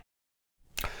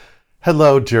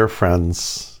Hello, dear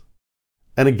friends.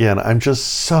 And again, I'm just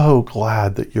so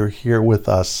glad that you're here with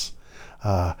us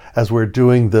as we're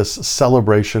doing this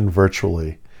celebration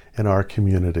virtually in our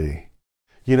community.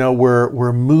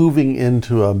 We're moving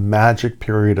into a magic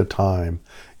period of time.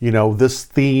 This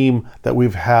theme that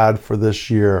we've had for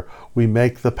this year, we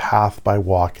make the path by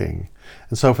walking.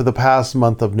 And so for the past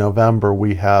month of November,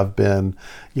 we have been,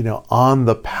 on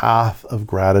the path of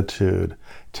gratitude,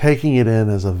 taking it in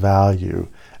as a value,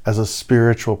 as a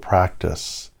spiritual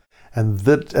practice. And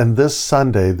this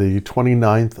Sunday, the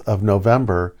 29th of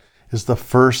November, is the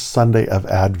first Sunday of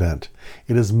Advent.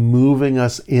 It is moving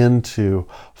us into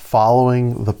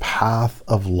following the path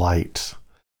of light.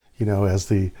 As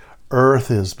the earth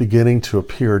is beginning to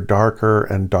appear darker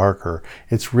and darker,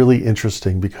 it's really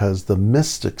interesting because the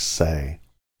mystics say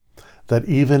that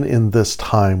even in this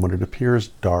time when it appears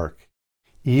dark,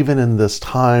 even in this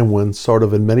time when sort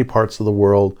of in many parts of the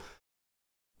world,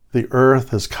 the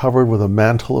earth is covered with a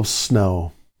mantle of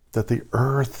snow, that the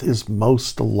earth is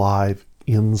most alive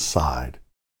inside.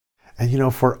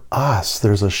 And for us,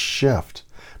 there's a shift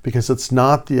because it's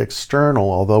not the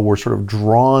external, although we're sort of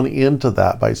drawn into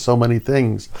that by so many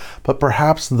things. But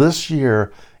perhaps this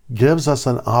year gives us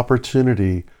an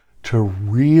opportunity to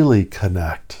really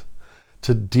connect,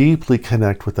 to deeply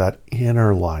connect with that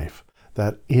inner life,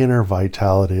 that inner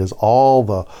vitality as all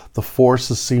the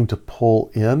forces seem to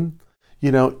pull in.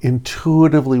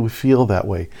 Intuitively we feel that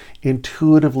way.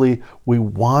 Intuitively, we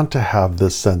want to have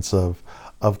this sense of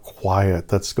quiet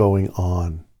that's going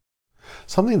on.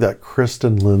 Something that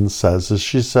Kristen Lynn says is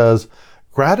she says,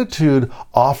 gratitude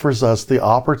offers us the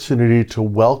opportunity to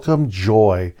welcome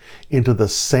joy into the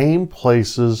same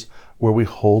places where we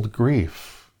hold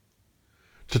grief.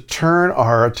 To turn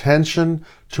our attention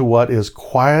to what is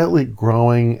quietly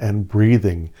growing and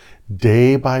breathing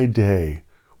day by day,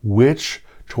 which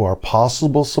to our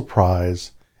possible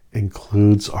surprise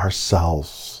includes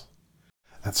ourselves.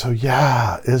 And so,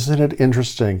 isn't it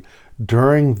interesting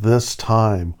during this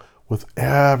time with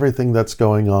everything that's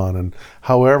going on and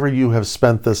however you have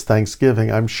spent this Thanksgiving,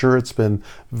 I'm sure it's been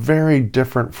very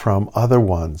different from other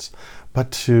ones,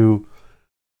 but to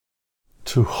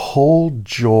hold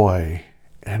joy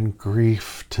and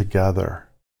grief together.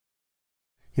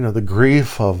 The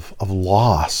grief of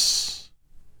loss.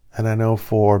 And I know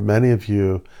for many of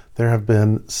you, there have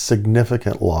been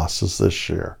significant losses this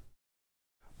year.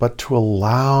 But to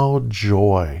allow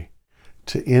joy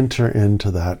to enter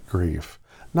into that grief,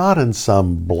 not in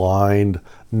some blind,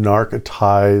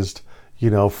 narcotized,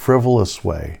 frivolous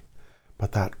way,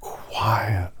 but that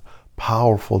quiet,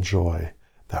 powerful joy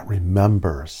that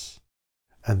remembers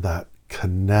and that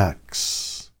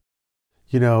connects.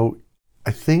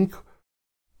 I think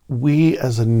we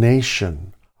as a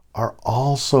nation are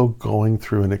also going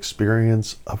through an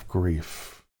experience of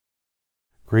grief.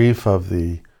 Grief of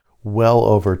the well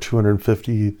over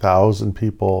 250,000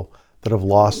 people that have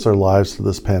lost their lives to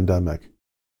this pandemic.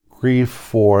 Grief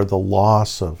for the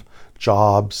loss of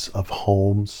jobs, of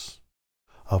homes,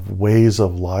 of ways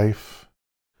of life.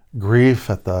 Grief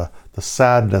at the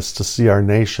sadness to see our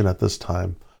nation at this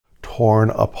time torn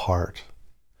apart.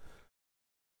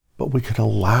 But we can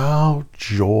allow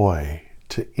joy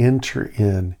to enter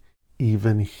in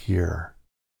even here.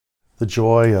 The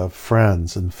joy of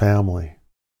friends and family.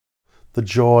 The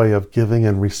joy of giving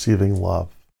and receiving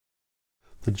love.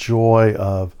 The joy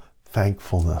of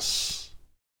thankfulness.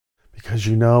 Because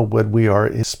when we are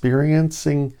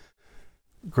experiencing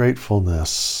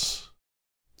gratefulness,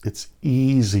 it's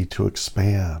easy to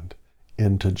expand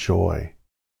into joy.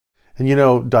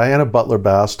 And Diana Butler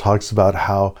Bass talks about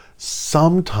how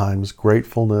sometimes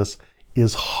gratefulness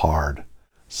is hard.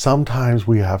 Sometimes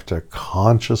we have to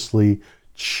consciously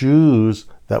choose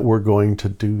that we're going to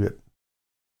do it.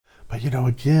 But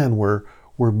again, we're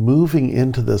moving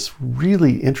into this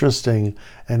really interesting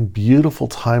and beautiful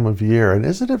time of year. And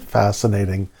isn't it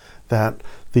fascinating that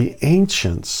the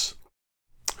ancients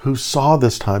who saw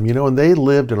this time, and they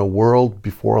lived in a world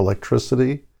before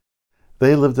electricity.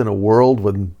 They lived in a world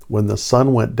when the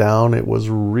sun went down, it was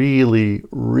really,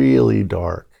 really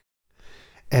dark.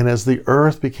 And as the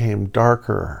earth became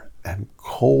darker and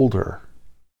colder,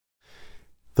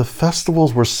 the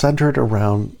festivals were centered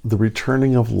around the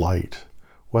returning of light,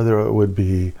 whether it would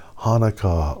be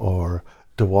Hanukkah or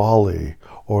Diwali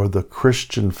or the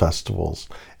Christian festivals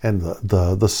and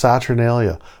the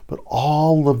Saturnalia. But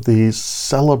all of these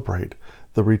celebrate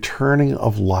the returning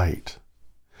of light.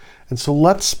 And so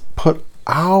let's put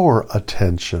our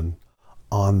attention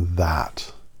on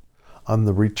that, on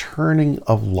the returning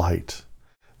of light,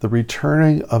 the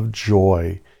returning of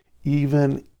joy,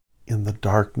 even in the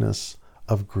darkness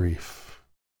of grief.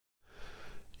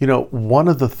 One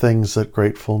of the things that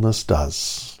gratefulness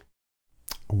does,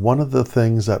 one of the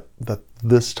things that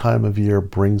this time of year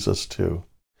brings us to,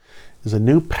 is a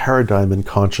new paradigm in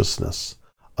consciousness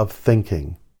of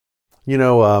thinking.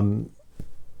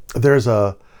 There's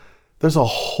a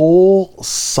whole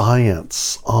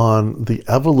science on the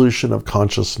evolution of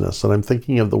consciousness, and I'm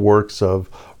thinking of the works of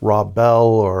Rob Bell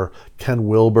or Ken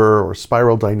Wilber or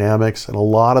Spiral Dynamics and a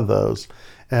lot of those.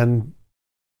 And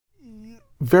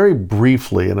very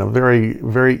briefly, in a very,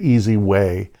 very easy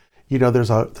way,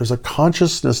 there's a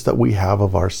consciousness that we have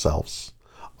of ourselves,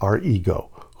 our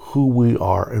ego, who we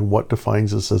are and what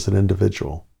defines us as an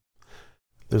individual.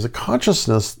 There's a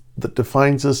consciousness that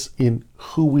defines us in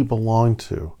who we belong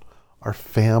to, our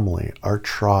family, our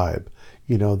tribe.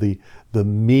 The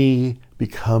me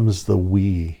becomes the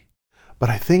we. But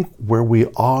I think where we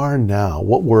are now,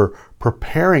 what we're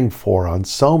preparing for on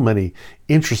so many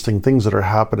interesting things that are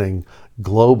happening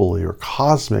globally or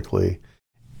cosmically,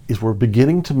 is we're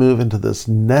beginning to move into this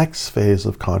next phase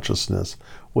of consciousness,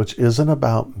 which isn't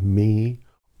about me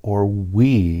or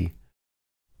we,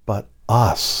 but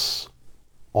us,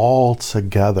 all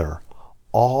together,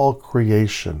 all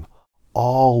creation,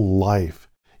 all life.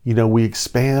 We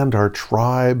expand our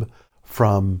tribe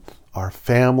from our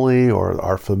family or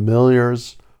our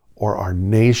familiars or our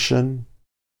nation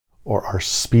or our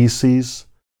species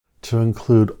to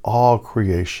include all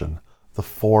creation, the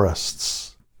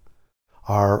forests,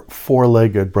 our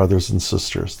four-legged brothers and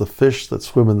sisters, the fish that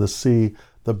swim in the sea,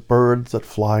 the birds that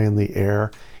fly in the air,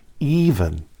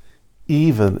 even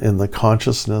in the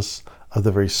consciousness of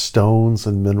the very stones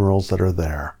and minerals that are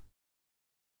there.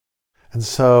 And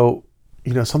so,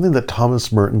 something that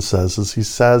Thomas Merton says is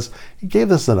he gave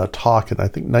this in a talk in, I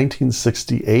think,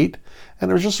 1968,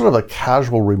 and it was just sort of a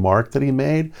casual remark that he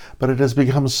made, but it has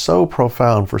become so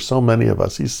profound for so many of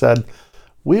us. He said,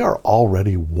 we are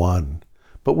already one,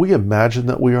 but we imagine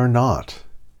that we are not,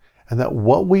 and that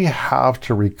what we have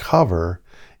to recover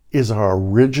is our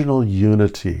original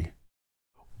unity.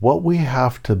 What we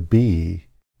have to be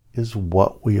is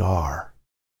what we are.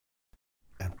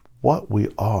 And what we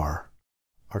are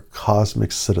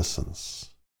cosmic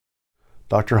citizens.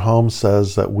 Dr. Holmes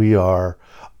says that we are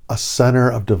a center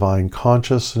of divine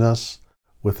consciousness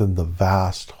within the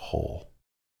vast whole.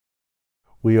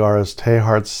 We are, as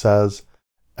Teilhard says,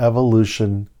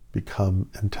 evolution become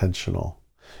intentional.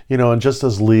 And just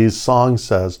as Lee's song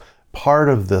says, part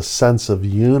of this sense of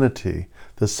unity,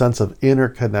 this sense of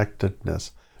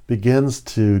interconnectedness, begins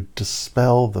to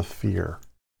dispel the fear.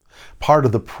 Part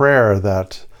of the prayer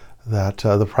that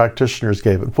the practitioners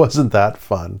gave, it wasn't that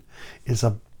fun, is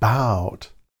about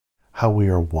how we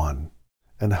are one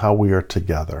and how we are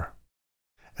together.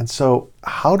 And so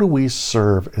how do we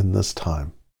serve in this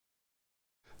time?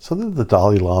 Something the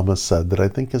Dalai Lama said that I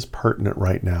think is pertinent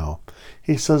right now.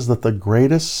 He says that the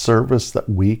greatest service that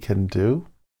we can do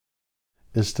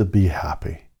is to be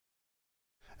happy.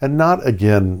 And not,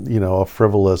 again, a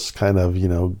frivolous kind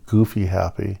of, goofy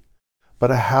happy,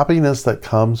 but a happiness that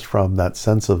comes from that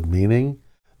sense of meaning,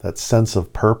 that sense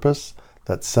of purpose,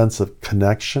 that sense of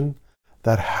connection,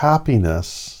 that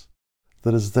happiness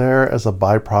that is there as a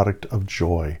byproduct of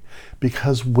joy.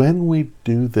 Because when we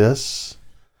do this,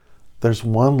 there's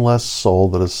one less soul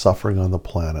that is suffering on the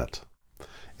planet.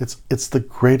 It's the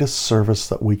greatest service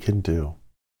that we can do,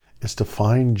 is to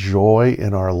find joy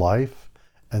in our life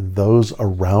and those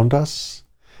around us.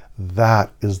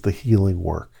 That is the healing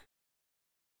work.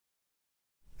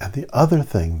 And the other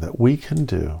thing that we can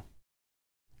do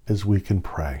is we can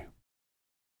pray.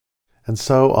 And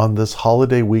so on this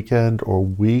holiday weekend or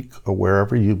week or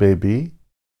wherever you may be,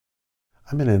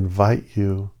 I'm going to invite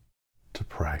you to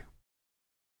pray.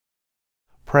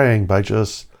 Praying by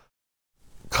just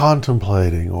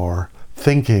contemplating or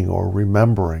thinking or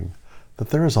remembering that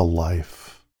there is a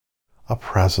life, a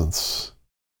presence.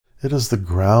 It is the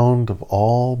ground of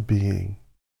all being.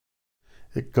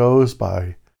 It goes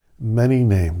by many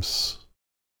names.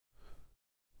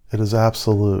 It is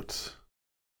absolute,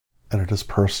 and it is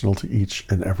personal to each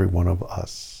and every one of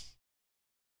us.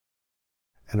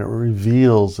 And it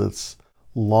reveals its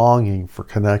longing for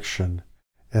connection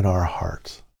in our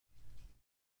heart.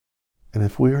 And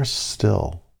if we are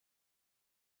still,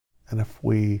 and if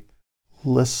we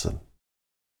listen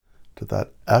to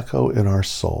that echo in our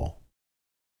soul,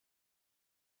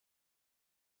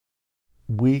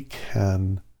 we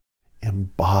can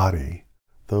embody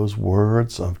those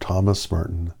words of Thomas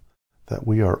Merton that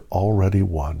we are already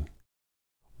one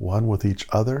with each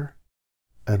other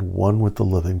and one with the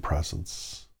living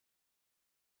presence.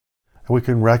 And we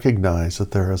can recognize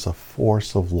that there is a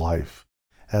force of life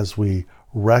as we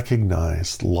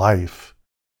recognize life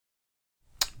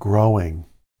growing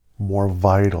more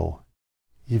vital,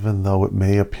 even though it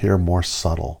may appear more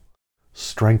subtle,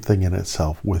 strengthening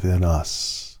itself within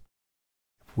us.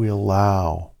 If we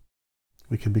allow,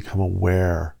 we can become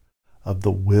aware of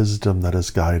the wisdom that is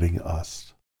guiding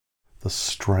us, the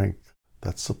strength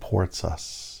that supports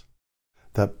us,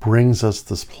 that brings us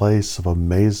this place of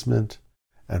amazement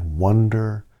and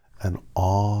wonder and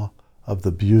awe of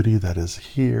the beauty that is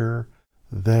here,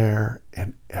 there,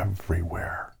 and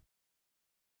everywhere.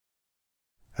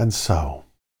 And so,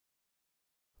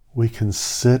 we can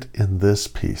sit in this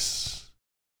peace.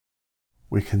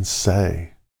 We can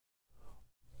say,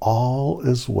 all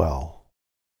is well,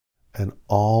 and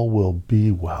all will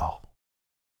be well.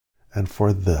 And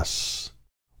for this,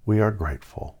 we are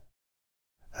grateful.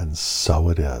 And so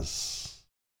it is.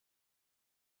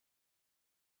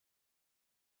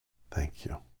 Thank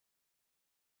you.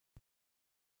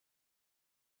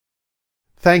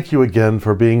 Thank you again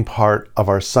for being part of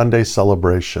our Sunday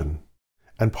celebration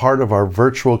and part of our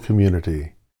virtual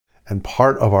community and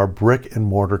part of our brick and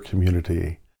mortar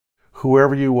community.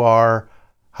 Whoever you are,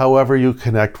 however you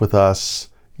connect with us,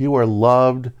 you are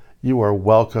loved, you are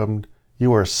welcomed,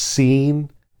 you are seen,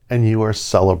 and you are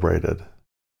celebrated.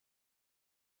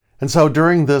 And so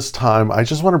during this time, I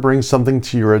just want to bring something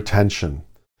to your attention.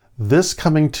 This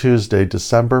coming Tuesday,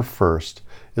 December 1st,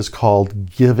 is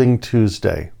called Giving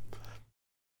Tuesday.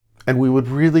 And we would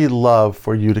really love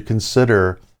for you to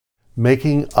consider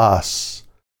making us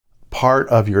part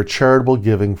of your charitable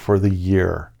giving for the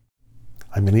year.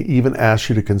 I'm going to even ask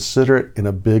you to consider it in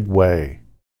a big way.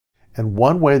 And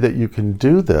one way that you can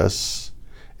do this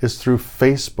is through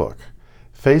Facebook.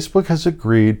 Facebook has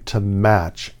agreed to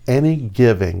match any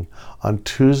giving on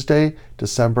Tuesday,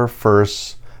 December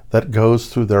 1st that goes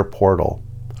through their portal.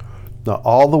 Now,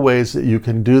 all the ways that you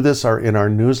can do this are in our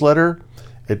newsletter.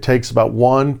 It takes about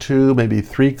 1, 2, maybe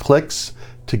 3 clicks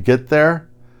to get there,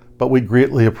 but we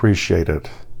greatly appreciate it.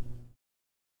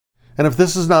 And if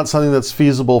this is not something that's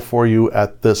feasible for you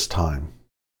at this time,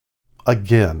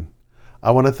 again,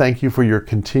 I want to thank you for your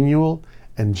continual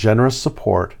and generous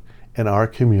support in our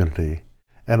community,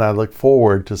 and I look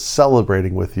forward to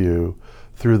celebrating with you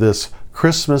through this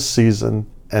Christmas season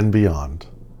and beyond.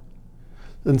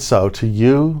 And so to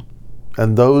you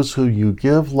and those who you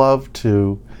give love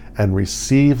to and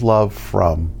receive love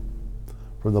from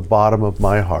the bottom of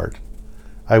my heart,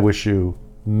 I wish you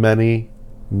many,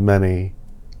 many,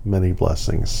 many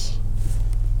blessings.